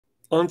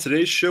On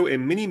today's show, a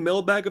mini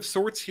mailbag of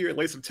sorts here in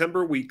late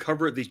September. We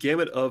cover the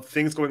gamut of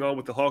things going on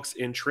with the Hawks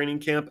in training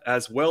camp,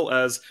 as well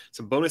as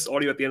some bonus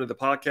audio at the end of the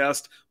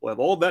podcast. We'll have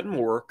all of that and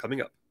more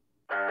coming up.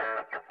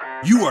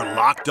 You are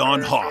Locked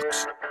On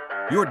Hawks,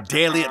 your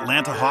daily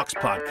Atlanta Hawks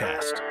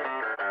podcast.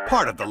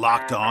 Part of the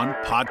Locked On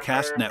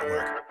Podcast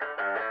Network.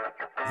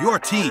 Your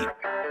team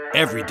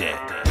every day.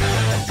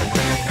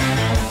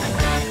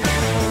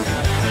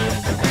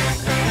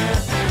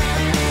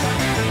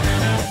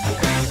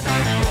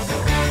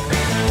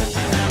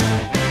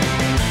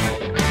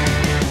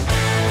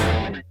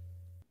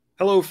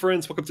 Hello,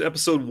 friends. Welcome to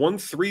episode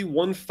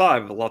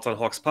 1315 of the Locked On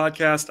Hawks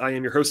podcast. I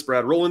am your host,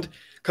 Brad Rowland,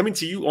 coming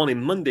to you on a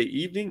Monday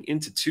evening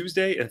into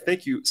Tuesday. And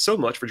thank you so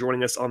much for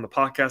joining us on the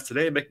podcast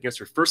today and making us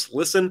your first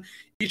listen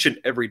each and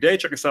every day.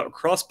 Check us out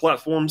across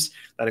platforms.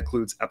 That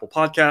includes Apple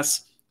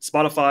Podcasts,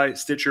 Spotify,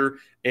 Stitcher,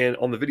 and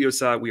on the video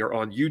side, we are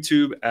on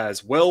YouTube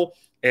as well.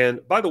 And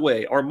by the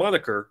way, our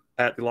moniker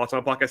at the Locked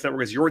On Podcast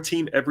Network is your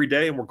team every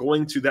day, and we're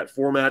going to that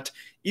format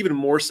even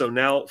more so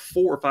now.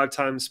 4 or 5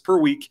 times per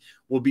week,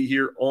 we'll be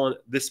here on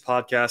this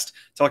podcast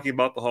talking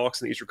about the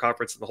Hawks and the Eastern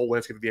Conference and the whole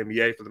landscape of the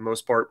NBA for the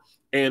most part.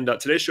 And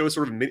today's show is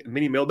sort of a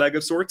mini mailbag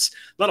of sorts.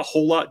 Not a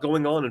whole lot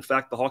going on. In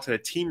fact, the Hawks had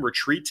a team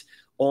retreat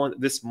on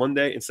this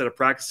Monday instead of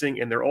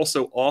practicing, and they're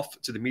also off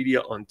to the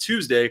media on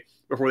Tuesday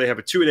before they have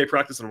a 2-a-day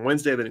practice on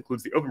Wednesday that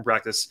includes the open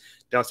practice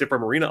down at State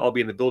Farm Arena. I'll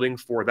be in the building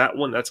for that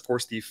one. That's, of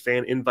course, the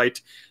fan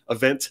invite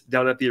event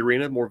down at the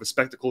arena, more of a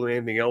spectacle than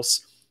anything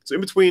else. So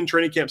in between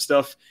training camp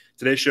stuff,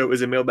 today's show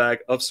is a mailbag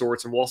of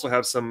sorts, and we'll also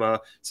have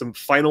some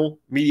final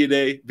media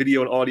day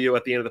video and audio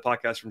at the end of the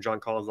podcast from John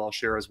Collins that I'll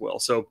share as well.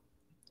 So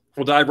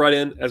we'll dive right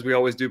in as we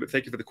always do, but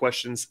thank you for the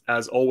questions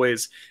as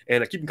always.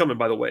 And keep them coming,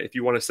 by the way. If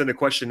you want to send a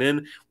question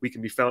in, we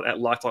can be found at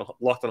Locked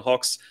On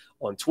Hawks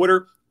on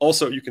Twitter.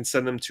 Also, you can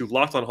send them to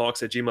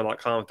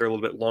lockedonhawks@gmail.com if they're a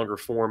little bit longer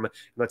form, and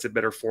that's a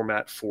better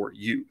format for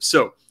you.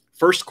 So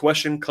first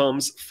question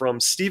comes from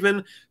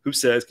Steven, who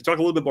says, can you talk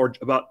a little bit more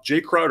about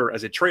Jae Crowder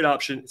as a trade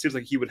option? It seems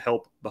like he would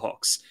help the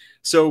Hawks.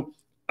 So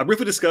I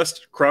briefly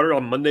discussed Crowder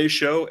on Monday's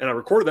show, and I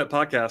recorded that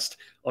podcast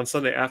on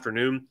Sunday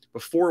afternoon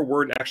before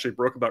word actually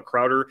broke about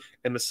Crowder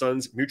and the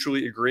Suns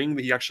mutually agreeing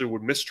that he actually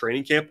would miss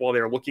training camp while they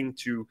are looking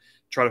to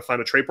try to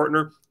find a trade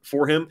partner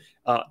for him.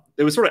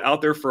 It was sort of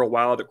out there for a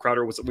while that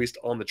Crowder was at least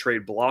on the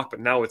trade block, but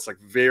now it's like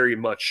very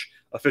much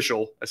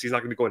official as he's not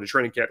going to be going to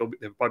training camp.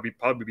 He'll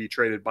probably be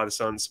traded by the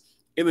Suns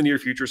in the near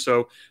future.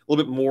 So a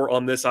little bit more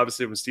on this,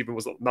 obviously, when Stephen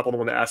was not the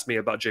one that asked me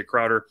about Jae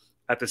Crowder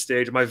at this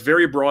stage. My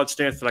very broad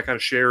stance that I kind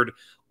of shared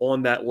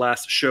on that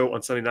last show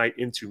on Sunday night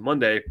into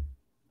Monday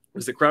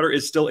is that Crowder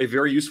is still a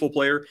very useful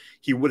player.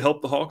 He would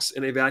help the Hawks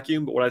in a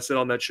vacuum, but what I said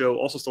on that show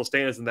also still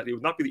stands in that it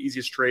would not be the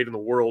easiest trade in the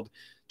world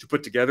to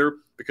put together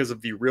because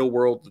of the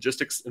real-world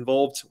logistics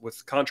involved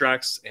with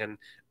contracts and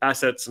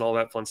assets and all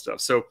that fun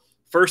stuff. So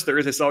first, there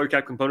is a salary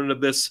cap component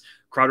of this.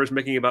 Crowder's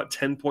making about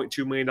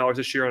 $10.2 million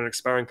this year on an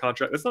expiring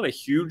contract. That's not a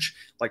huge,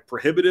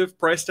 prohibitive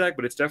price tag,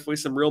 but it's definitely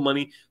some real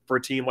money for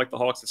a team like the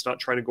Hawks that's not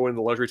trying to go into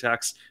the luxury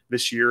tax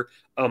this year.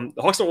 The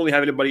Hawks don't really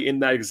have anybody in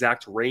that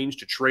exact range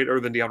to trade other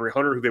than DeAndre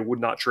Hunter, who they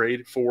would not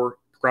trade for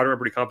Crowder. I'm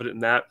pretty confident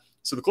in that.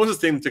 So the closest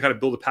thing to kind of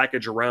build a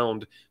package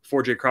around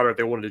for Jae Crowder if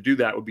they wanted to do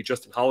that would be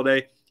Justin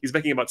Holiday. He's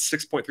making about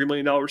 $6.3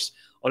 million on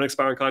an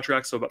expiring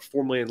contract, so about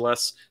 $4 million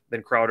less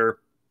than Crowder.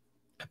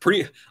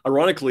 Pretty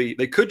ironically,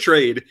 they could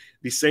trade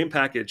the same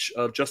package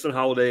of Justin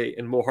Holiday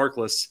and Mo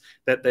Harkless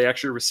that they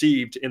actually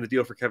received in the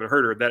deal for Kevin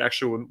Huerter. That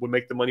actually would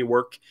make the money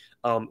work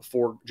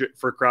for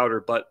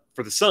Crowder. But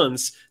for the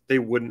Suns, they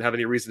wouldn't have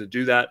any reason to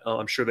do that.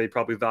 I'm sure they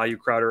probably value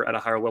Crowder at a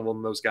higher level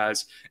than those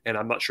guys. And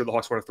I'm not sure the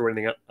Hawks want to throw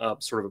anything,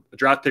 sort of a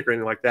draft pick or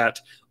anything like that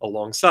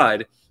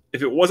alongside.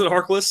 If it wasn't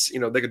Harkless,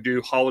 they could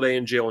do Holiday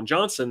and Jalen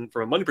Johnson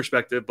from a money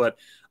perspective, but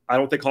I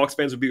don't think Hawks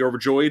fans would be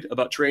overjoyed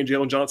about trading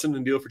Jalen Johnson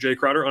and deal for Jae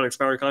Crowder on an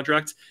expiring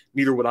contract.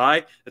 Neither would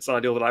I. It's not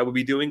a deal that I would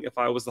be doing if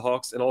I was the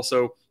Hawks. And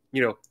also,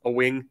 a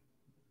wing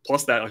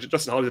plus that.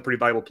 Justin Holiday is a pretty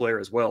valuable player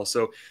as well.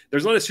 So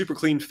there's not a super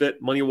clean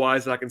fit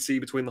money-wise that I can see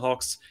between the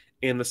Hawks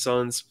and the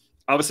Suns.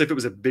 Obviously, if it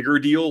was a bigger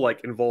deal,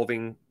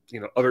 involving,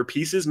 other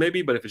pieces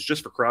maybe, but if it's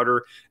just for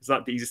Crowder, it's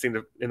not the easiest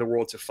thing in the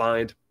world to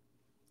find.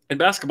 And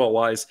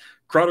basketball-wise,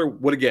 Crowder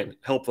would, again,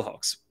 help the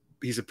Hawks.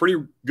 He's a pretty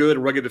good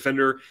and rugged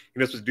defender. He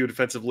knows what to do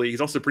defensively. He's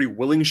also a pretty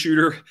willing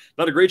shooter.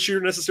 Not a great shooter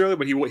necessarily,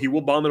 but he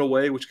will bomb it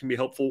away, which can be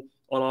helpful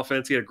on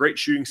offense. He had a great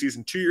shooting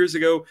season 2 years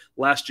ago.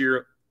 Last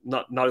year,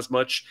 not as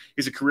much.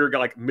 He's a career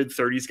guy,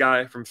 mid-30s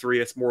guy from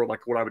three. It's more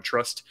like what I would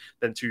trust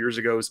than 2 years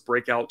ago's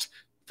breakout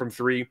from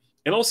three.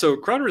 And also,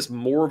 Crowder is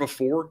more of a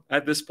 4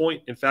 at this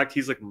point. In fact,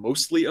 he's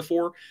mostly a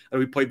 4.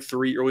 And he played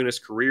 3 early in his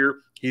career.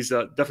 He's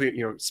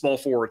definitely small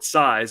forward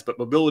size, but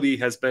mobility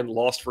has been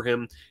lost for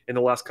him in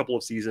the last couple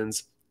of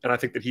seasons. And I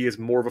think that he is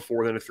more of a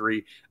 4 than a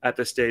 3 at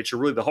this stage. So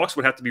really, the Hawks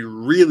would have to be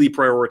really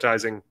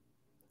prioritizing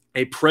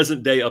a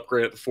present-day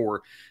upgrade at the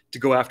 4 to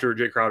go after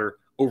Jae Crowder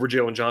over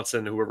Jalen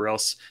Johnson and whoever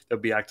else that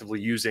would be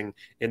actively using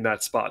in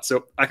that spot.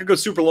 So I could go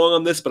super long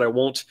on this, but I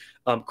won't.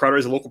 Crowder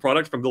is a local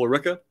product from Villa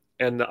Rica.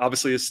 and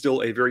obviously is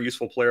still a very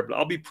useful player, but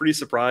I'll be pretty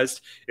surprised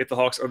if the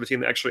Hawks are the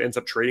team that actually ends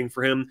up trading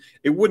for him.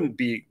 It wouldn't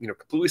be,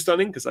 completely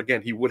stunning because,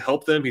 again, he would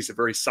help them. He's a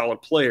very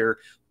solid player,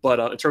 but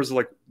in terms of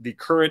like the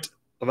current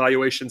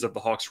evaluations of the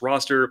Hawks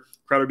roster,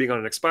 Crowder being on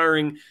an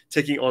expiring,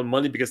 taking on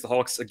money because the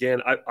Hawks,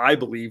 again, I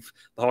believe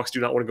the Hawks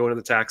do not want to go into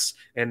the tax,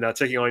 and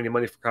taking on any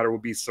money for Crowder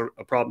would be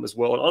a problem as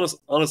well. And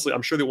honestly,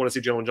 I'm sure they want to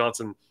see Jalen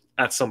Johnson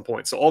at some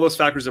point. So all those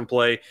factors in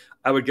play,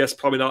 I would guess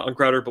probably not on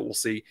Crowder, but we'll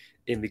see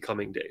in the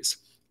coming days.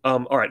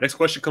 All right, next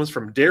question comes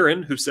from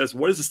Darren, who says,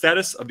 what is the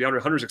status of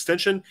DeAndre Hunter's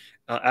extension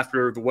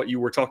after what you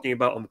were talking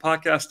about on the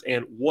podcast,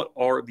 and what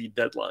are the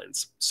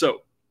deadlines?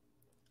 So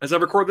as I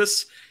record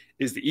this,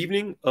 is the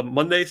evening of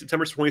Monday,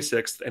 September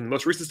 26th. And the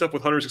most recent stuff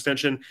with Hunter's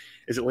extension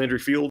is that Landry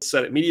Fields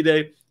said at Media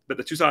Day that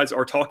the two sides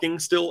are talking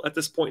still at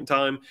this point in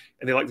time,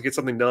 and they like to get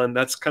something done.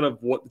 That's kind of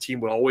what the team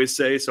would always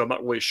say, so I'm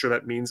not really sure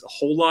that means a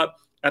whole lot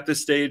at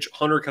this stage.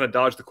 Hunter kind of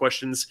dodged the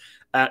questions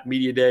at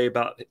Media Day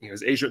about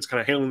his agents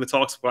kind of handling the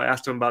talks. But I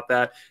asked him about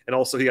that, and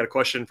also he got a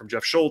question from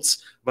Jeff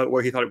Schultz about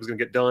where he thought it was going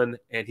to get done,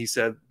 and he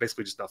said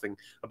basically just nothing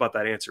about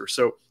that answer.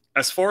 So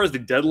as far as the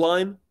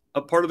deadline,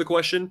 a part of the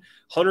question,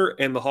 Hunter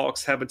and the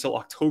Hawks have until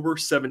October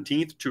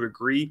 17th to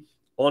agree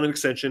on an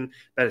extension.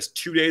 That is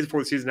 2 days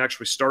before the season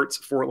actually starts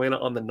for Atlanta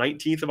on the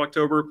 19th of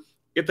October.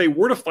 If they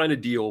were to find a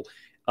deal,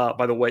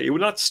 by the way, it would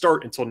not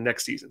start until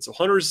next season. So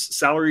Hunter's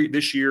salary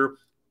this year,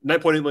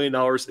 $9.8 million,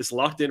 is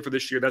locked in for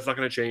this year. That's not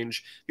going to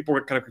change. People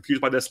were kind of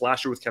confused by this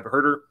last year with Kevin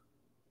Huerter.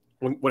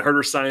 When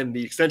Huerter signed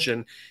the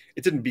extension,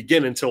 it didn't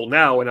begin until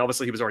now, and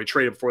obviously he was already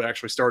traded before it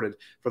actually started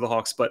for the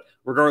Hawks. But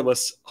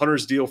regardless,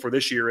 Hunter's deal for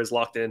this year is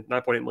locked in,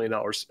 $9.8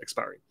 million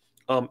expiring.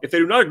 If they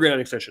do not agree on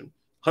an extension,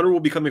 Hunter will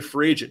become a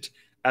free agent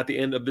at the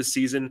end of this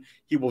season.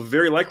 He will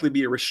very likely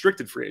be a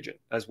restricted free agent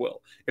as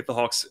well if the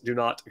Hawks do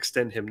not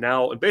extend him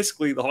now. And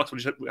basically, the Hawks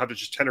would have to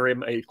just tender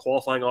him a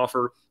qualifying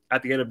offer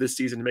at the end of this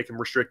season to make him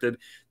restricted.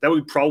 That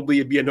would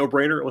probably be a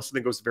no-brainer unless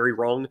something goes very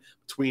wrong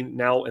between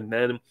now and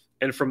then.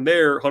 And from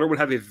there, Hunter would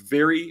have a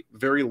very,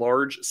 very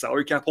large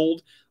salary cap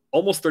hold,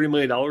 almost $30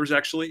 million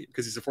actually,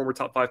 because he's a former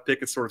top 5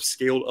 pick. It's sort of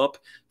scaled up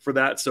for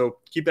that. So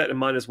keep that in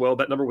mind as well.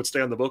 That number would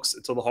stay on the books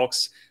until the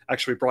Hawks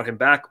actually brought him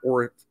back,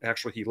 or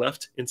actually he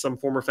left in some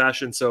form or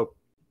fashion. So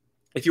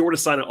if you were to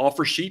sign an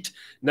offer sheet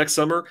next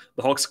summer,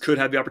 the Hawks could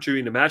have the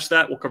opportunity to match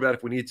that. We'll cover that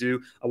if we need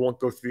to. I won't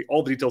go through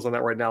all the details on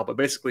that right now, but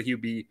basically he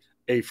would be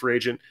a free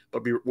agent,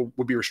 but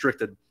would be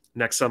restricted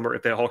next summer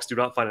if the Hawks do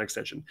not find an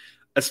extension.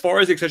 As far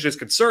as the extension is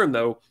concerned,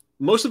 though,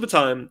 most of the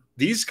time,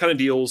 these kind of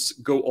deals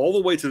go all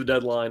the way to the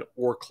deadline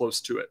or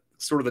close to it,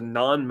 sort of the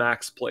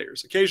non-max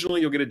players. Occasionally,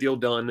 you'll get a deal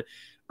done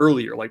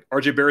earlier, like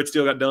RJ Barrett's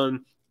deal got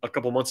done a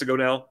couple months ago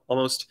now,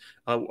 almost,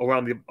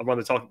 around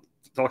the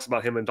talks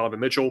about him and Donovan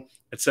Mitchell,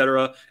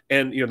 etc.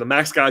 And, the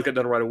max guys got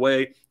done right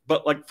away.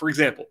 But, like, for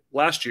example,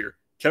 last year,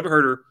 Kevin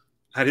Huerter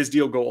had his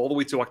deal go all the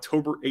way to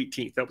October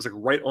 18th. That was like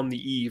right on the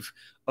eve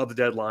of the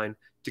deadline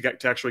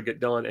to actually get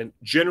done. And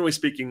generally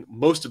speaking,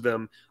 most of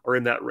them are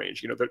in that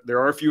range. There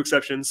are a few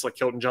exceptions like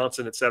Keldon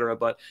Johnson, et cetera,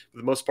 but for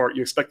the most part,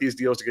 you expect these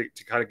deals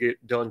to kind of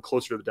get done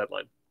closer to the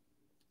deadline.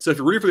 So if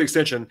you're rooting for the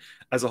extension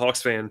as a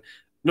Hawks fan,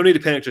 no need to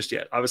panic just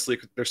yet. Obviously,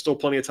 there's still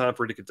plenty of time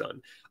for it to get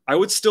done. I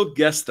would still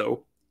guess,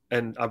 though,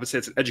 and I would say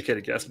it's an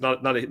educated guess,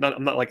 I'm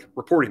not like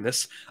reporting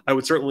this. I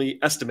would certainly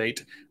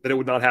estimate that it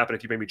would not happen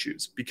if you made me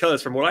choose.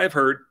 Because from what I have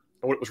heard,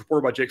 and what was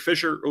reported by Jake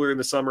Fisher earlier in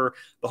the summer,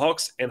 the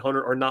Hawks and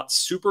Hunter are not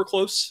super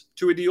close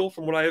to a deal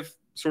from what I have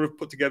sort of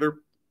put together.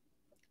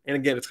 And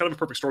again, it's kind of a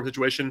perfect storm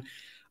situation.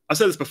 I've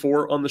said this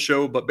before on the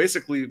show, but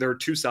basically there are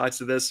two sides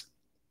to this.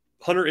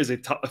 Hunter is a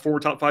former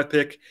top 5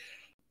 pick.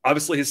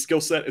 Obviously, his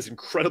skill set is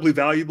incredibly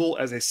valuable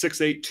as a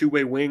 6'8",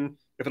 two-way wing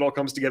if it all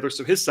comes together.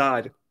 So his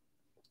side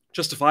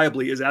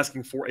justifiably is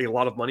asking for a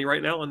lot of money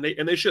right now, and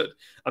they should.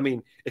 I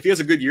mean, if he has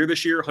a good year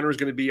this year, Hunter is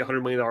going to be a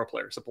 $100 million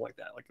player, something like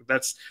that. Like,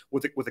 that's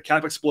with the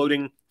cap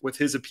exploding, with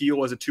his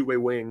appeal as a two-way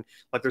wing,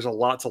 like, there's a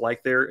lot to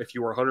like there if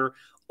you are Hunter.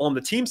 On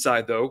the team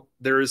side, though,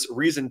 there is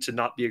reason to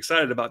not be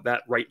excited about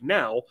that right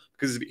now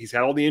because he's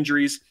had all the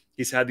injuries.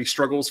 He's had these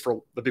struggles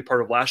for the big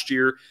part of last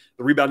year,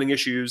 the rebounding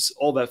issues,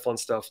 all that fun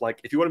stuff. Like,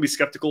 if you want to be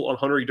skeptical on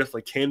Hunter, you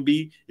definitely can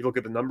be. You look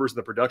at the numbers and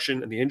the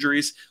production and the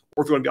injuries.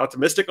 Or if you want to be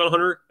optimistic on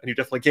Hunter, and you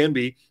definitely can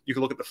be, you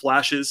can look at the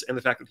flashes and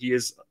the fact that he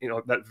is,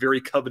 that very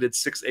coveted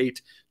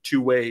 6'8",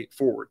 two-way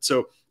forward.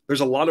 So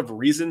there's a lot of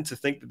reason to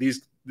think that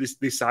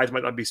these sides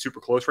might not be super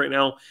close right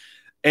now.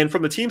 And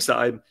from the team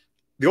side,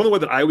 the only way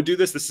that I would do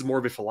this is more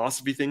of a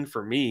philosophy thing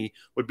for me,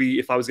 would be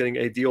if I was getting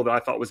a deal that I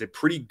thought was a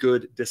pretty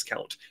good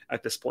discount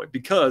at this point,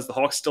 because the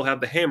Hawks still have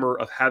the hammer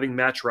of having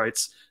match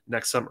rights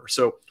next summer.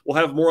 So we'll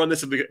have more on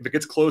this if it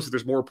gets close, if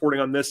there's more reporting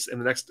on this in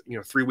the next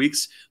 3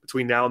 weeks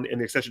between now and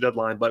the extension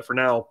deadline. But for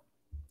now,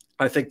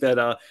 I think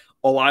that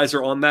all eyes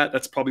are on that.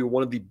 That's probably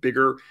one of the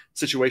bigger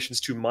situations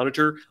to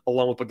monitor,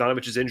 along with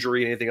Bogdanovic's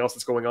injury and anything else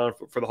that's going on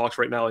for the Hawks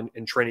right now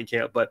in training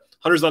camp. But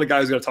Hunter's not a guy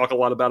who's going to talk a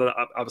lot about it.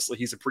 Obviously,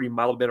 he's a pretty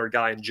mild-mannered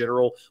guy in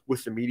general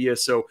with the media,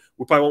 so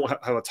we probably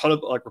won't have a ton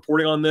of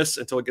reporting on this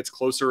until it gets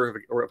closer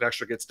or if it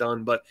actually gets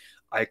done. But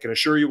I can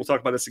assure you we'll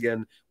talk about this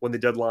again when the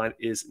deadline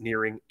is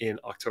nearing in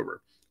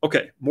October.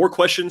 Okay, more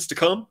questions to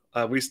come.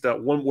 We just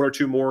one or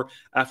two more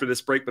after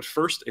this break. But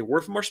first, a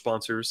word from our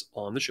sponsors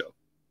on the show.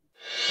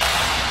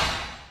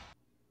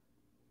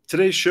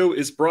 Today's show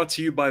is brought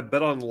to you by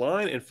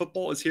BetOnline, and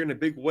football is here in a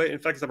big way. In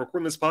fact, as I'm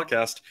recording this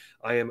podcast,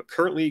 I am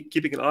currently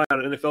keeping an eye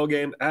on an NFL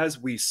game as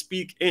we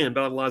speak, and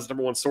BetOnline is the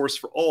number one source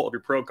for all of your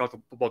pro and college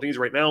football needs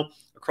right now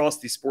across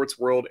the sports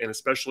world, and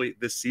especially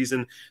this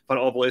season. Find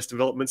all the latest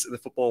developments in the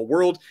football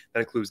world.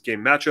 That includes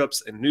game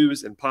matchups and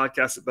news and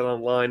podcasts at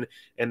BetOnline,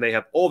 and they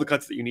have all the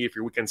content that you need for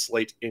your weekend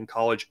slate in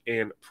college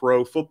and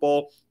pro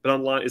football.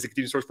 BetOnline is a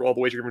continued source for all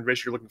the wager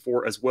information you're looking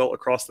for as well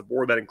across the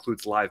board. That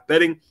includes live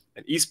betting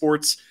and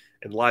esports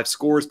and live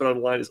scores.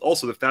 BetOnline is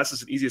also the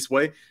fastest and easiest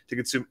way to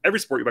consume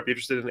every sport you might be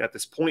interested in at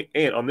this point.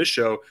 And on this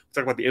show, we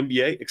talk about the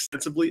NBA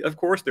extensively, of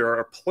course. There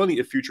are plenty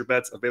of future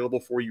bets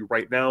available for you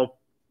right now.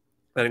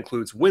 That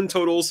includes win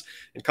totals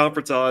and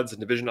conference odds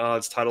and division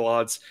odds, title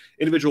odds,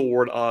 individual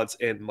award odds,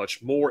 and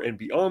much more. And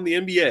beyond the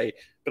NBA,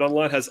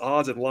 BetOnline has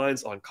odds and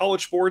lines on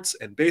college sports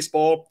and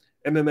baseball,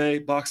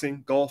 MMA,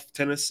 boxing, golf,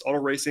 tennis, auto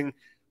racing,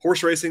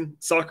 horse racing,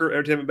 soccer,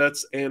 entertainment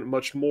bets, and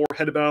much more.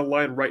 Head to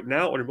BetOnline right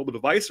now on your mobile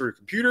device or your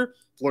computer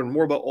to learn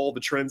more about all the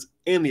trends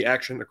and the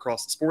action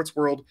across the sports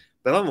world.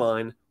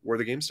 BetOnline, where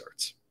the game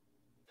starts.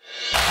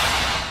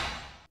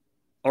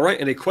 All right,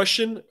 and a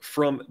question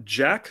from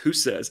Jack, who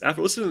says,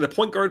 after listening to the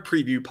Point Guard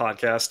Preview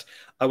podcast,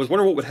 I was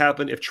wondering what would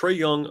happen if Trae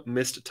Young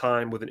missed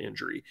time with an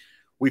injury.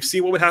 We've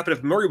seen what would happen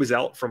if Murray was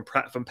out from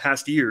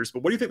past years,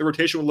 but what do you think the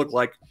rotation would look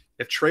like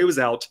if Trae was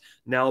out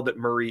now that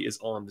Murray is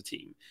on the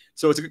team?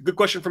 So it's a good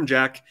question from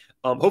Jack.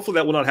 Hopefully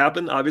that will not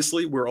happen.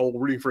 Obviously, we're all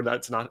rooting for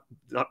that to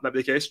not be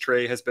the case.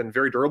 Trae has been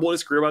very durable in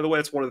his career, by the way.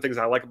 That's one of the things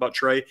I like about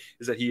Trae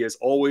is that he is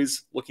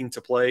always looking to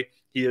play.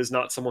 He is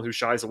not someone who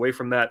shies away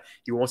from that.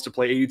 He wants to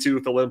play 82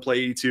 if they'll let him play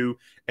 82,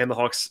 and the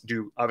Hawks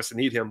do obviously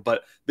need him.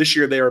 But this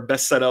year they are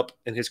best set up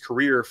in his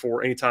career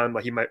for any time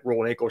like he might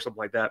roll an ankle or something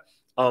like that.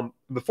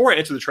 Before I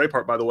answer the Trae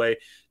part, by the way,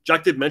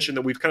 Jack did mention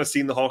that we've kind of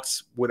seen the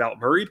Hawks without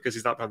Murray because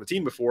he's not on the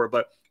team before,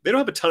 but they don't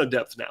have a ton of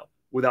depth now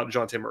without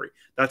DeJounte Murray.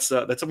 That's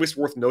at least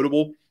worth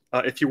notable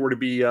if he were to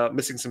be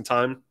missing some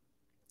time.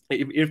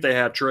 Even if they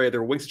have Trae,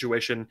 their wing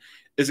situation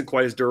isn't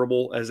quite as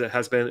durable as it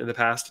has been in the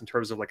past in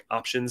terms of like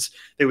options.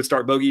 They would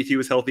start Bogey if he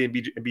was healthy and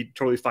be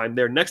totally fine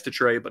there next to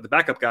Trae, but the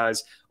backup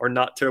guys are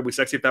not terribly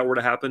sexy if that were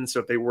to happen. So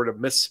if they were to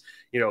miss,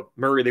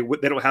 Murray,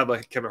 they don't have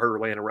a Kevin Huerter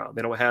laying around.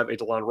 They don't have a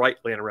DeLon Wright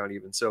laying around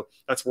even. So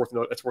that's worth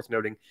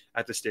noting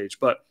at this stage.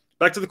 But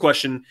back to the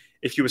question: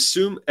 if you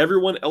assume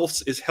everyone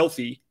else is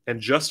healthy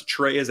and just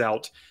Trae is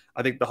out,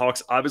 I think the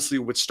Hawks obviously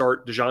would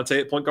start DeJounte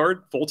at point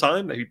guard full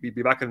time. He'd be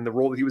back in the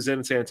role that he was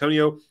in San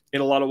Antonio.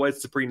 In a lot of ways,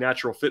 it's a pretty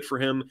natural fit for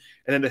him.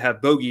 And then to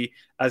have Bogey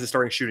as a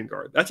starting shooting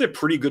guard. That's a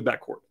pretty good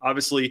backcourt.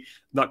 Obviously,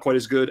 not quite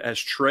as good as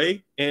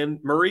Trae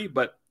and Murray,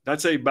 but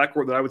that's a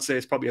backcourt that I would say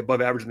is probably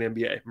above average in the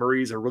NBA.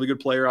 Murray's a really good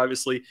player,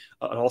 obviously,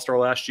 an all-star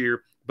last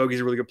year. Bogey's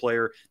a really good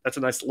player. That's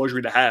a nice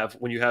luxury to have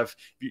when you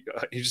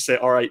just say,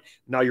 all right,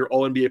 now your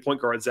all NBA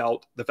point guard's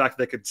out. The fact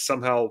that they could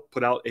somehow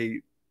put out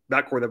a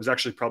backcourt that was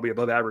actually probably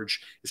above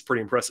average is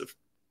pretty impressive.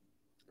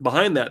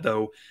 Behind that,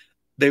 though,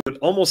 they would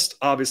almost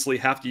obviously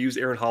have to use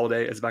Aaron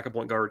Holiday as a backup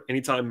point guard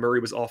anytime Murray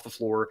was off the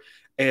floor.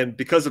 And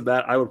because of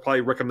that, I would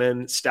probably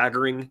recommend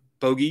staggering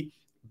Bogey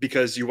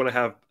because you want to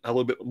have a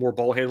little bit more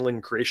ball handling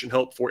and creation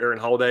help for Aaron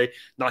Holiday.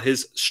 Not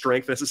his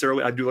strength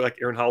necessarily. I do like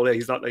Aaron Holiday.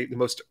 He's not the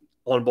most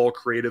on-ball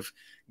creative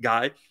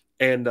guy.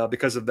 And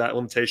because of that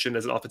limitation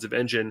as an offensive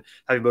engine,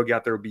 having Bogey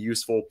out there would be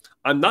useful.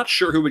 I'm not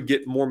sure who would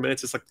get more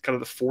minutes. It's like kind of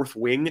the fourth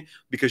wing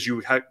because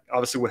you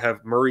obviously would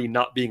have Murray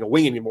not being a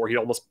wing anymore. He'd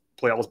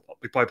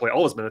probably play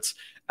all his minutes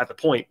at the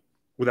point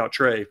without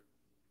Trae.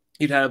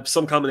 You'd have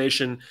some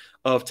combination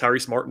of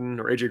Tyrese Martin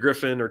or AJ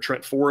Griffin or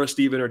Trent Forrest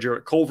even or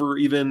Jarrett Culver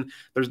even.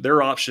 There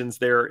are options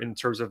there in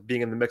terms of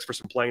being in the mix for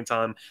some playing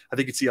time. I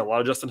think you'd see a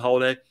lot of Justin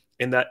Holiday.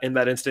 In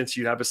that instance,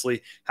 you'd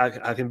obviously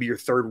have him be your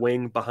third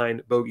wing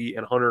behind Bogey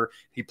and Hunter.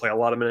 He'd play a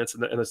lot of minutes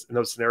in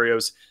those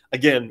scenarios.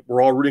 Again,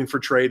 we're all rooting for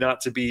Trae not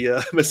to be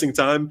missing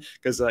time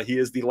because he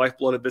is the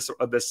lifeblood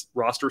of this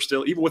roster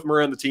still, even with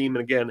Murray on the team.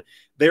 And again,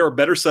 they are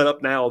better set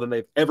up now than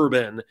they've ever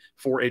been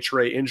for a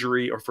Trae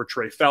injury or for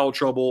Trae foul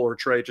trouble or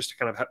Trae just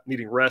kind of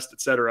needing rest,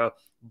 etc.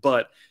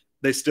 But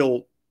they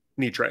still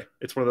need Trae.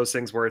 It's one of those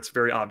things where it's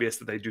very obvious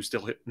that they do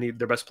still need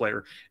their best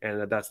player,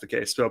 and that's the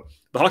case. So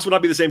the Hawks would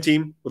not be the same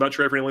team without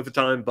Trae for any length of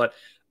time, but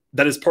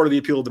that is part of the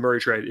appeal of the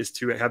Murray trade is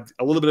to have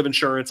a little bit of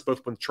insurance,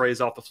 both when Trae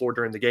is off the floor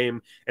during the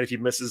game and if he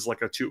misses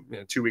like 2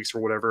 weeks or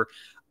whatever.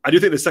 I do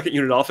think the second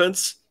unit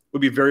offense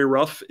would be very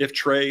rough if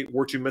Trae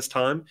were to miss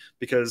time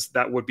because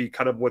that would be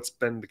kind of what's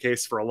been the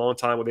case for a long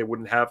time where they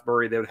wouldn't have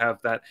Murray. They would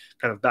have that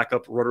kind of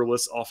backup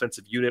rudderless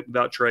offensive unit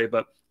without Trae,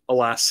 but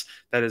alas,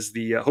 that is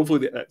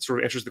hopefully that sort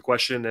of answers the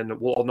question,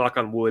 and we'll knock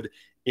on wood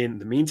in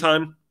the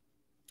meantime.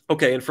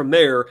 Okay, and from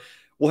there,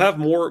 we'll have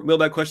more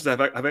mailbag questions. I've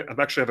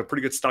actually have a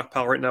pretty good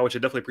stockpile right now, which I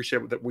definitely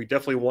appreciate. That we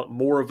definitely want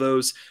more of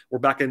those. We're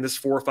back in this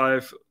 4 or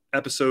 5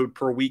 episode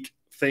per week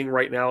thing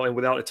right now, and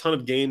without a ton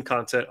of game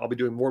content, I'll be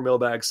doing more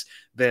mailbags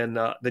than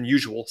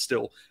usual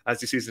still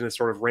as the season is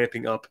sort of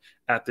ramping up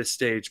at this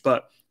stage.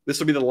 But This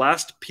will be the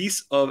last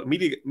piece of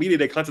media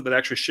day content that I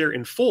actually share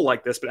in full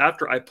like this. But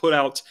after I put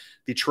out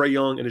the Trae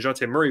Young and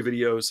DeJounte Murray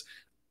videos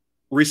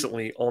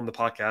recently on the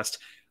podcast,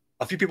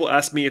 a few people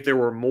asked me if there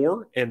were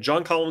more, and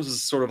John Collins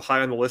is sort of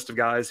high on the list of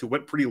guys who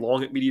went pretty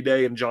long at media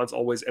day, and John's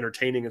always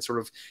entertaining and sort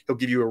of he'll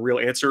give you a real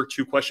answer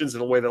to questions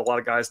in a way that a lot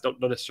of guys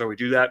don't necessarily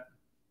do that.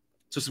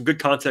 So some good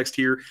context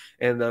here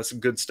and some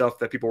good stuff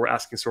that people were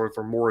asking sort of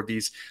for more of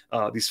these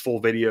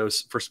full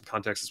videos for some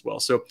context as well.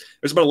 So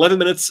there's about 11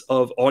 minutes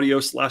of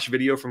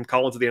audio/video from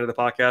Collins at the end of the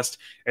podcast.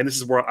 And this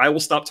is where I will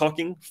stop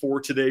talking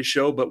for today's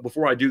show. But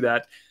before I do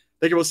that,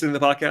 thank you for listening to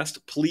the podcast.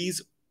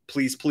 Please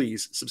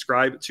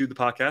subscribe to the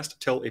podcast.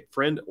 Tell a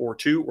friend or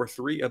two or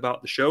three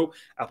about the show.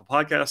 Apple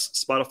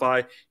Podcasts,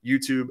 Spotify,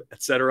 YouTube,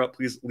 etc.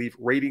 Please leave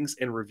ratings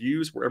and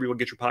reviews wherever you will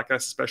get your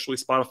podcasts, especially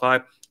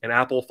Spotify and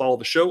Apple. Follow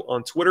the show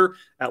on Twitter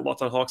at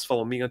Locked On Hawks.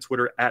 Follow me on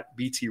Twitter at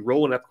BT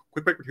Rowland.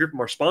 Quick break to hear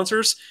from our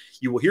sponsors.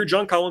 You will hear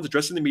John Collins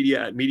addressing the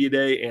media at Media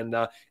Day, and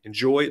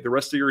enjoy the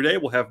rest of your day.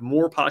 We'll have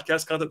more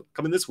podcast content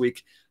coming this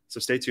week, so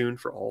stay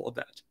tuned for all of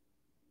that.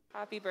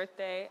 Happy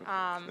birthday.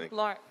 I'm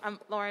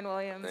Lauren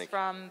Williams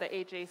from the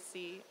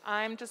AJC.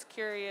 I'm just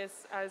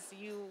curious, as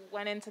you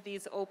went into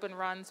these open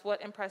runs,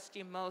 what impressed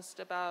you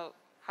most about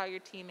how your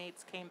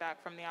teammates came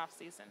back from the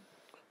offseason?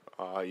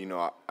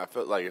 I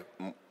felt like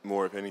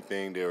more of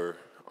anything, they were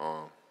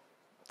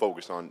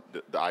focused on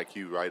the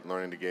IQ, right,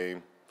 learning the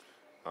game.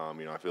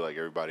 I feel like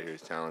everybody here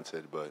is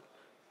talented, but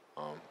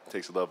it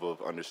takes a level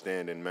of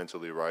understanding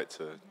mentally, right,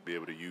 to be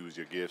able to use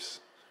your gifts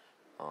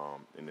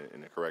in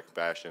the correct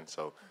fashion.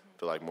 So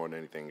I feel like more than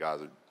anything, guys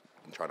are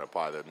trying to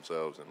apply that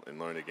themselves and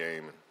learn the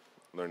game and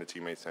learn the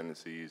teammates'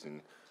 tendencies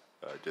and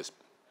just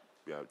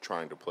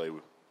trying to play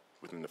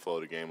within the flow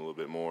of the game a little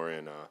bit more,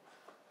 and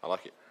I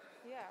like it.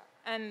 Yeah,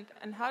 and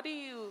how do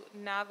you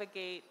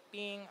navigate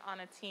being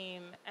on a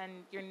team and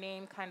your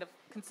name kind of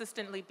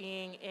consistently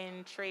being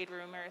in trade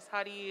rumors?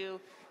 How do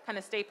you kind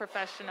of stay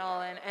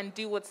professional and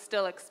do what's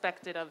still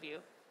expected of you?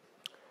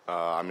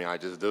 I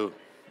just do.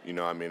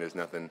 There's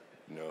nothing,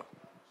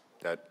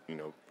 that,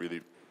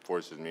 really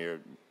forces me or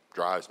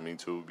drives me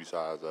to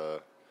besides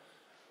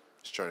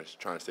just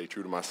trying to stay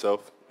true to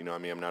myself.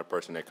 I'm not a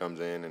person that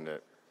comes in and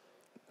that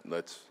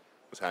lets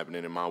what's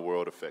happening in my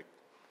world affect,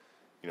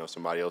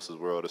 somebody else's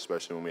world,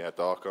 especially when we have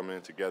to all come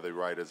in together,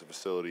 right, as a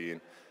facility.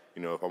 And,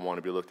 if I want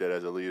to be looked at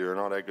as a leader and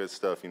all that good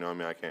stuff,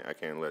 I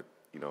can't let,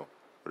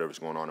 whatever's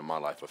going on in my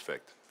life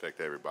affect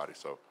everybody.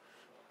 So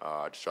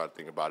I just try to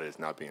think about it as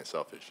not being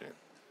selfish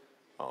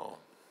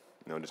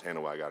and, just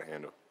handle what I got to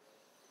handle.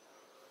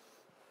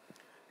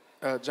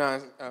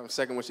 John,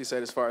 second what she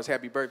said as far as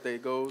happy birthday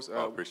goes.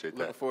 Appreciate that.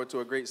 Looking forward to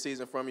a great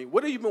season from you.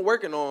 What have you been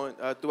working on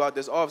throughout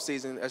this off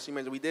season? As she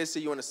mentioned, we did see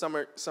you in the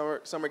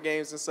summer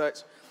games and such.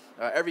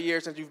 Every year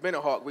since you've been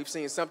a Hawk, we've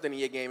seen something in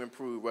your game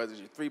improve, whether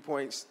it's your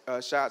three-point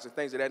shots and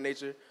things of that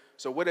nature.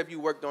 So what have you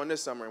worked on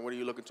this summer, and what are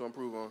you looking to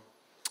improve on?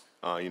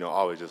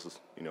 Always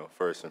just,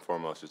 first and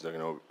foremost, just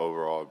looking to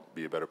overall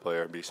be a better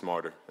player, be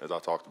smarter, as I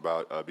talked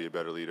about, be a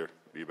better leader,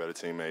 be a better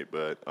teammate.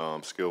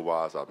 But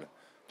skill-wise, I've been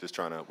just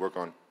trying to work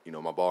on,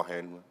 my ball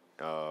handling,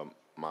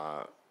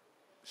 my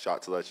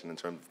shot selection in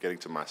terms of getting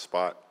to my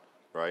spot,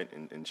 right,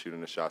 and shooting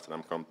the shots that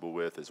I'm comfortable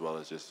with, as well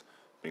as just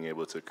being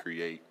able to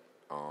create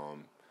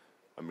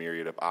a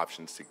myriad of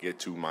options to get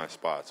to my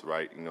spots,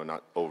 right,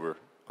 not over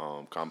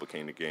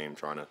complicating the game,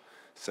 trying to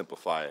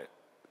simplify it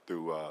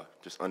through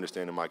just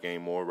understanding my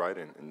game more, right,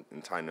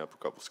 and tying up a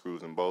couple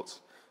screws and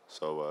bolts.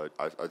 So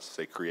I'd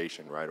say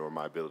creation, right, or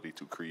my ability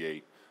to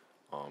create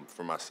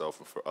for myself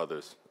and for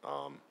others,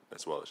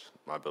 as well as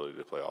my ability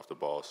to play off the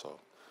ball. So,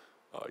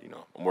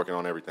 I'm working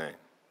on everything.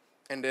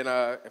 And then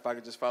if I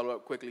could just follow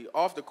up quickly,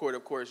 off the court,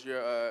 of course,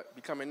 you're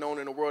becoming known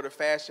in the world of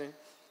fashion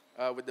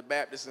with the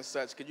Baptists and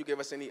such. Could you give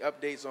us any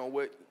updates on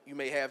what you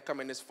may have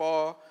coming this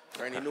fall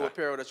or any new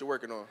apparel that you're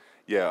working on?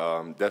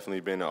 Yeah,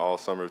 definitely been an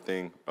all-summer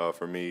thing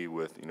for me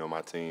with,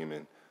 my team,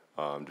 and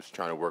just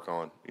trying to work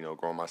on,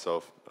 growing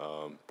myself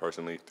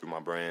personally through my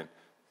brand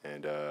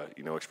and,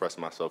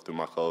 expressing myself through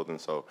my clothing.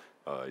 So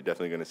you're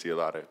definitely going to see a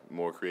lot of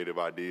more creative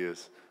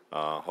ideas.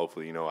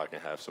 Hopefully, I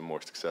can have some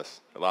more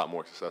success, a lot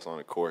more success on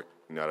the court.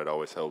 That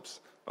always helps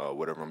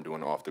whatever I'm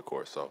doing off the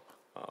court. So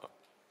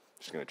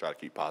just going to try to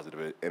keep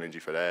positive energy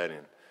for that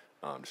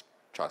and just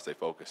try to stay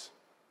focused.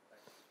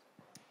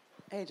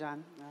 Hey,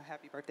 John.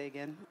 Happy birthday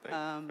again.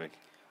 Thank you.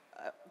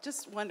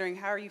 Just wondering,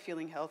 how are you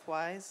feeling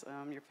health-wise?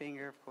 Your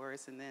finger, of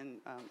course, and then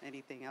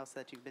anything else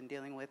that you've been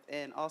dealing with.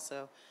 And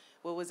also,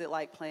 what was it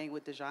like playing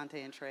with DeJounte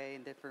and Trae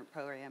in different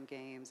program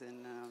games?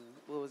 And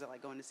what was it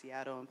like going to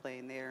Seattle and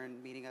playing there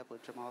and meeting up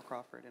with Jamal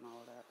Crawford and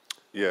all of that?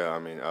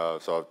 Yeah,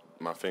 so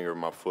my finger,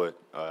 my foot,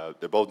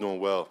 they're both doing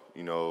well.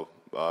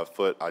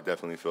 Foot, I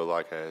definitely feel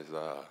like has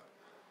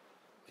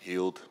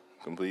healed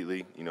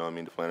completely. The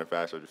plantar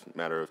fascia, just a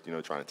matter of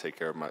trying to take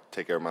care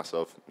of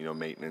myself.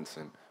 Maintenance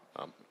and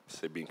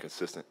say being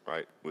consistent,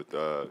 right, with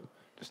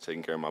just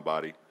taking care of my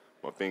body.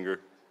 My finger,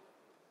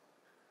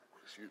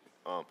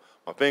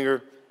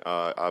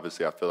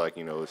 obviously, I feel like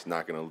it's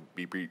not gonna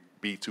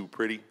be too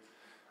pretty.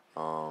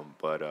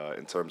 But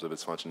in terms of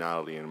its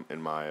functionality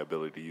and my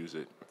ability to use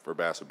it for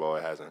basketball,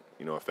 it hasn't,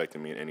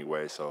 affected me in any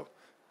way. So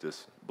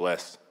just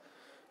blessed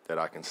that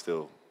I can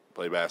still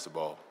play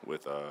basketball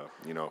with,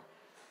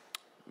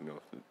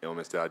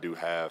 ailments that I do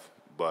have,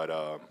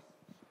 but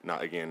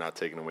not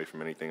taking away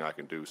from anything I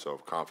can do. So I'm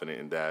confident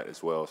in that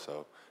as well.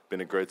 So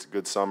been a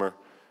good summer.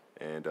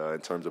 And in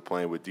terms of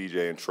playing with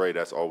DJ and Trey,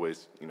 that's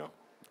always,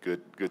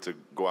 good to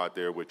go out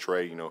there with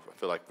Trey. I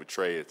feel like with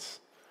Trey, it's,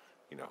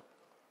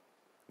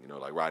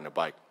 like riding a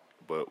bike.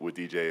 But with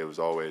DJ, it was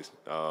always,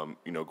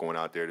 going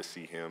out there to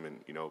see him and,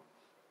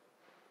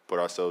 put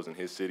ourselves in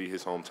his city,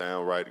 his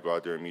hometown, right, to go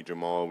out there and meet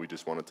Jamal. We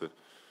just wanted to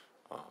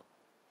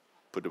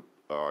put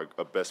our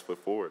best foot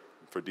forward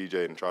for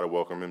DJ and try to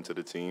welcome him to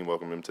the team,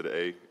 welcome him to the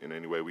A in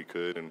any way we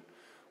could. And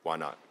why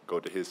not go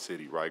to his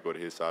city, right, go to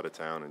his side of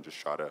town and just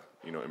try to,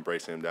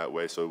 embrace him that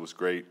way. So it was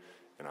great.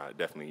 And I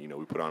definitely,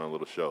 we put on a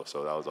little show.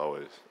 So that was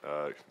always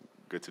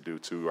good to do,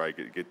 too, right,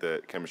 get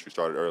that chemistry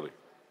started early.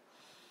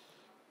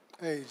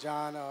 Hey,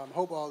 John,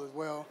 hope all is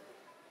well.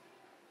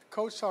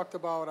 Coach talked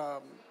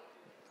about,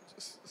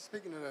 just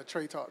speaking of the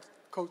Trey talks,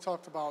 Coach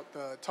talked about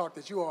the talk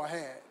that you all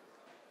had,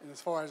 and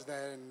as far as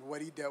that and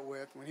what he dealt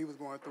with when he was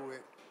going through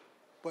it.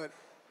 But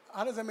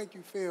how does that make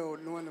you feel,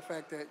 knowing the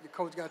fact that your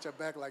coach got your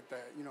back like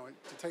that,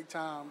 to take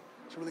time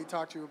to really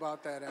talk to you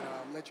about that and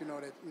let you know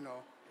that,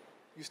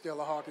 you're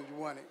still a Hawk and you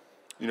want it?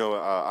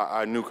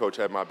 I knew Coach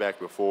had my back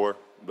before,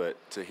 but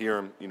to hear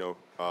him,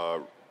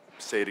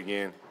 say it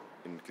again,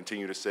 and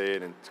continue to say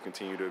it and to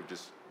continue to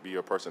just be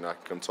a person I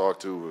can come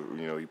talk to.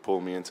 He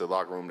pulled me into the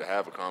locker room to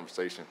have a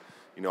conversation.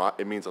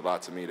 It means a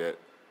lot to me that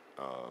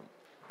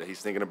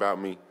he's thinking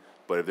about me.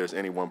 But if there's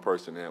any one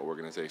person in that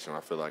organization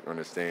I feel like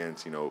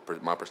understands,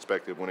 my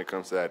perspective when it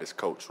comes to that is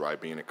Coach, right?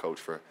 Being a coach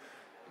for,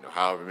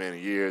 however many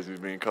years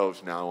we've been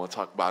coached now. I don't want to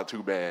talk about it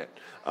too bad.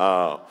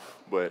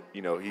 But,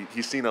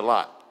 he's seen a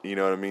lot, you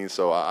know what I mean?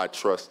 So I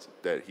trust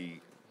that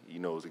he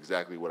knows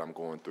exactly what I'm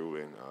going through,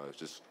 and it's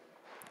just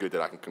good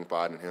that I can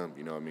confide in him,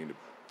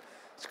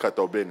 It's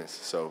cutthroat business.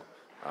 So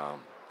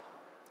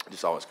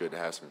just always good to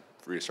have some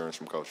reassurance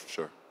from Coach for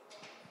sure.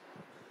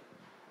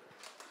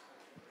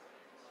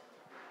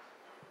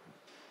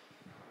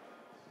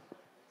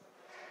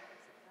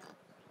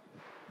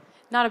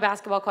 Not a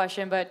basketball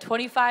question, but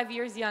 25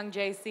 years young,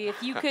 JC.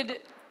 If you could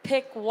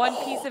pick one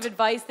piece of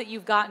advice that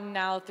you've gotten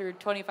now through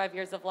 25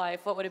 years of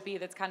life, what would it be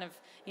that's kind of,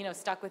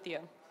 stuck with you?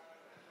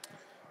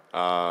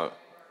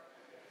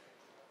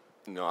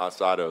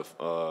 Outside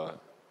of,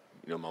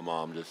 my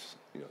mom just,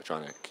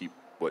 trying to keep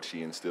what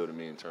she instilled in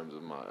me in terms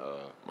of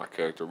my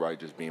character, right,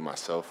 just being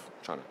myself,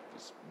 trying to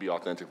just be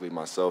authentically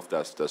myself,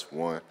 that's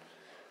one.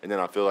 And then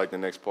I feel like the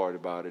next part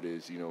about it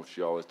is,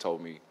 she always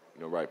told me,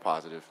 write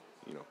positive,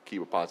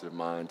 keep a positive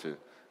mind to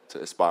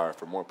aspire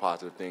for more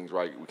positive things,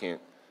 right? We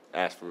can't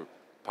ask for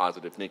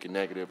positive thinking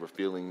negative or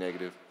feeling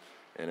negative.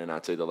 And then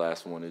I'd say the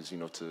last one is,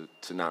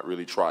 to not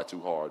really try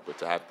too hard, but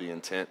to have the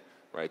intent,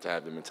 right, to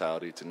have the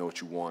mentality, to know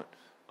what you want,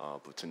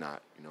 but to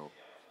not,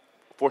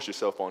 force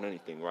yourself on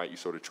anything, right? You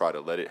sort of try to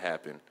let it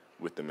happen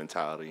with the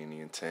mentality and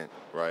the intent,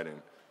 right,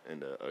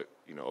 and the,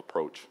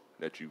 approach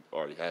that you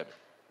already have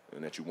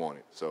and that you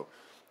wanted. So,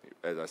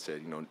 as I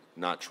said,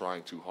 not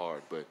trying too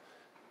hard, but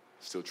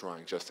still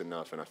trying just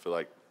enough. And I feel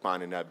like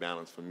finding that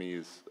balance for me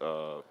is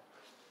a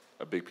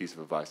big piece of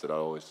advice that I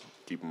always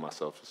keep in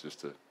myself, is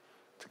just to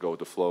go with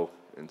the flow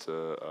and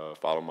to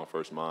follow my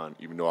first mind,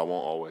 even though I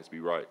won't always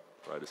be right,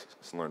 right?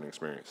 It's a learning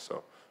experience.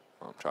 So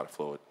try to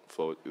flow it,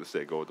 let's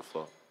say go with the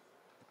flow.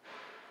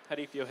 How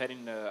do you feel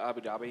heading to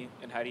Abu Dhabi,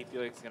 and how do you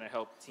feel like it's going to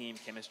help team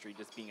chemistry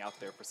just being out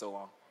there for so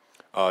long?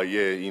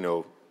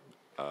 I'm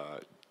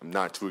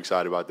not too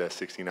excited about that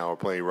 16-hour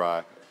plane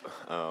ride,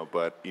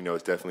 but,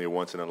 it's definitely a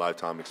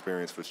once-in-a-lifetime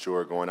experience for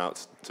sure. Going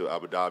out to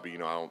Abu Dhabi, I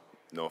don't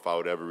know if I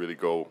would ever really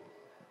go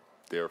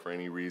there for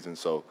any reason.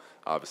 So,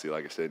 obviously,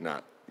 like I said,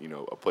 not,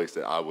 a place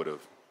that I would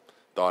have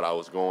thought I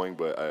was going,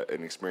 but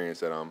an experience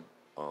that I'm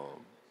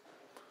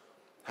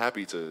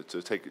happy to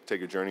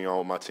take a journey on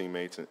with my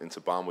teammates and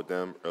to bond with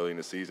them early in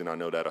the season. I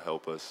know that'll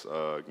help us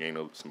gain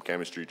some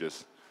chemistry,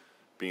 just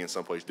being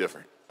someplace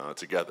different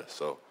together.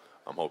 So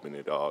I'm hoping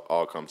it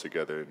all comes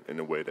together in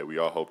a way that we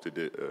all hoped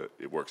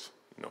it works,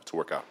 to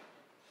work out.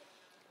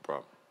 No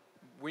problem.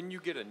 When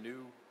you get a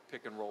new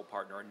pick and roll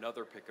partner,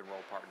 another pick and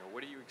roll partner,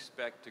 what do you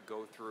expect to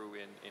go through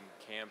in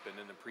camp and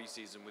in the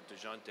preseason with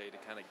DeJounte to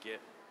kind of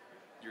get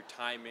your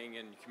timing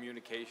and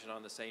communication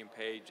on the same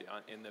page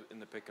in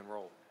the pick and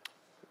roll?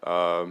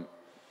 I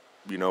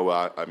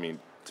mean,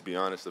 to be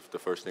honest, the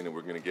first thing that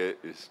we're going to get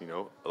is,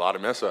 a lot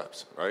of mess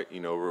ups, right?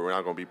 We're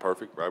not going to be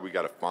perfect, right? We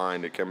got to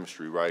find the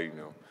chemistry, right?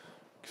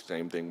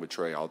 Same thing with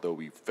Trey, although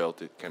we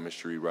felt it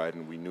chemistry, right?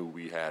 And we knew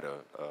we had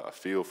a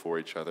feel for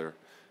each other.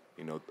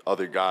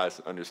 Other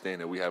guys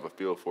understand that we have a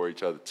feel for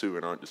each other too,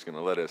 and aren't just going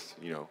to let us,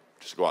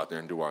 just go out there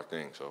and do our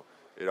thing. So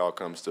it all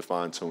comes to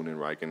fine tuning,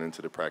 right? Getting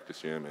into the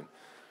practice gym and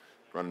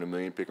running a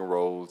million pick and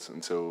rolls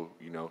until,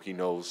 he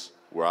knows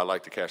where I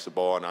like to catch the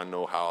ball and I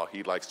know how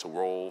he likes to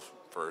roll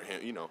for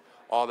him,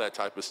 all that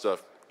type of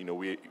stuff,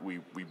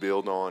 we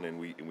build on and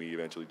we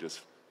eventually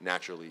just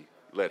naturally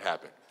let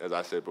happen, as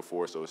I said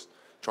before. So it's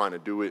trying to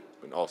do it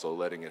and also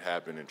letting it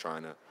happen and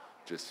trying to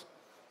just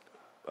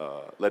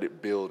let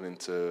it build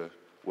into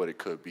what it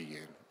could be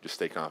and just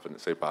stay confident,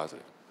 stay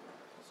positive.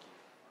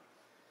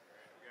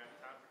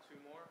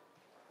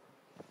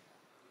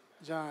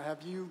 John,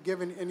 have you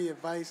given any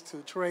advice to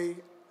Trey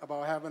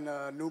about having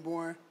a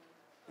newborn?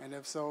 And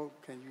if so,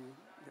 can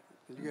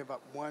you give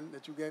up one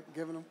that you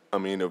given him? I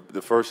mean,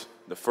 the first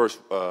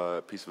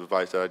piece of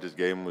advice that I just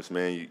gave him was,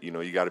 man,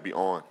 you got to be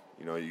on.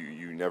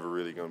 You never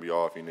really gonna be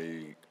off.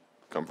 You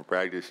come for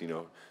practice.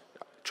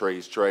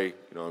 Trey's Trey.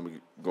 I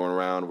mean, going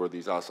around whether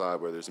he's outside,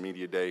 whether it's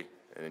media day,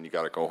 and then you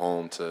got to go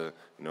home to,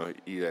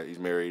 he's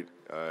married,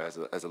 has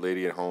a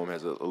lady at home,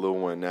 has a little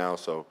one now,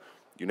 so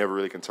you never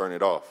really can turn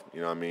it off. You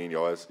know what I mean? You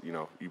always,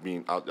 you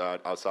being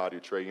outside,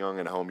 you're Trey Young,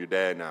 and at home, you're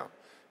dad now.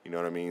 You know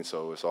what I mean?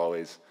 So it's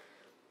always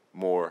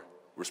more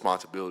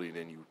responsibility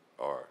than you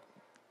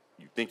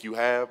think you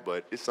have,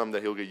 but it's something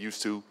that he'll get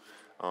used to.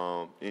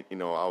 I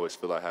always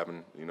feel like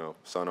having,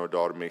 son or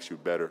daughter makes you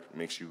better,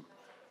 makes you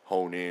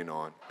hone in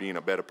on being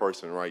a better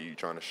person, right? You're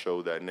trying to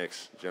show that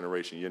next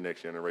generation, your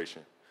next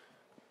generation,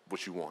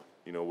 what you want,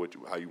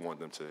 how you want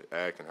them to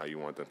act and how you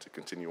want them to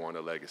continue on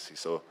their legacy.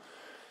 So,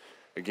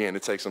 again,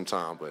 it takes some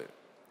time, but,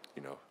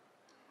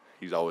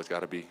 he's always got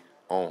to be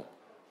on.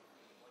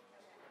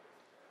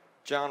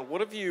 John,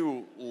 what have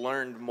you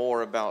learned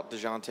more about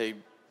DeJounte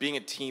being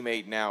a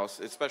teammate now,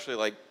 especially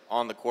like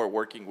on the court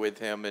working with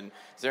him? And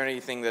is there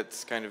anything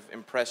that's kind of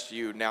impressed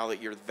you now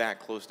that you're that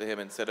close to him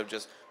instead of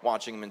just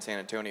watching him in San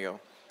Antonio?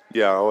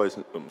 Yeah, I always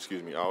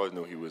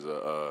knew he was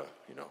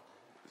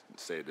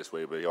say it this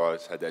way, but he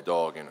always had that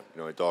dog in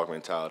him, a dog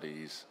mentality.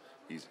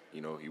 He's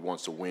he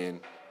wants to win.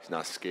 He's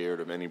not scared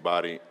of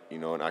anybody,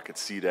 and I could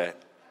see that.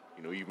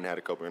 Even had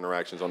a couple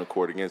interactions on the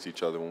court against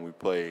each other when we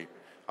played.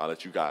 I'll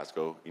let you guys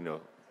go,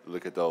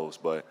 look at those.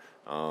 But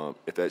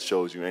if that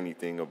shows you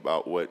anything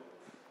about what's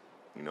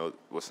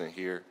in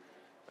here,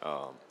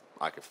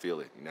 I can feel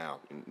it now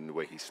in the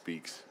way he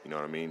speaks. You know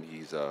what I mean?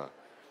 He's a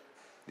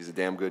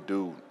damn good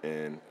dude,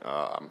 and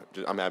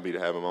I'm happy to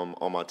have him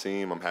on my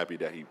team. I'm happy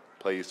that he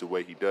plays the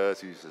way he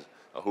does. He's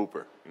a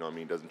hooper.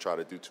 Doesn't try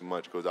to do too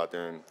much. Goes out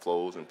there and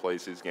flows and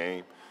plays his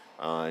game.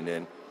 And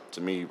then,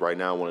 to me, right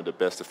now, one of the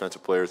best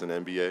defensive players in the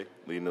NBA,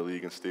 leading the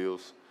league in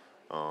steals.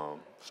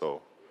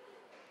 So,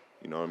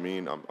 you know what I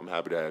mean? I'm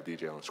happy to have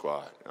DJ on the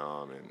squad,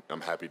 and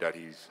I'm happy that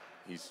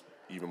he's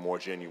even more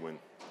genuine,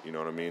 you know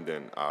what I mean,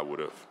 than I would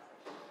have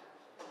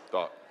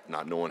thought,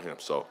 not knowing him.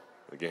 So,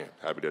 again,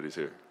 happy that he's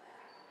here.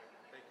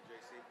 Thank you,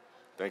 JC.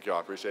 Thank you, I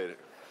appreciate it.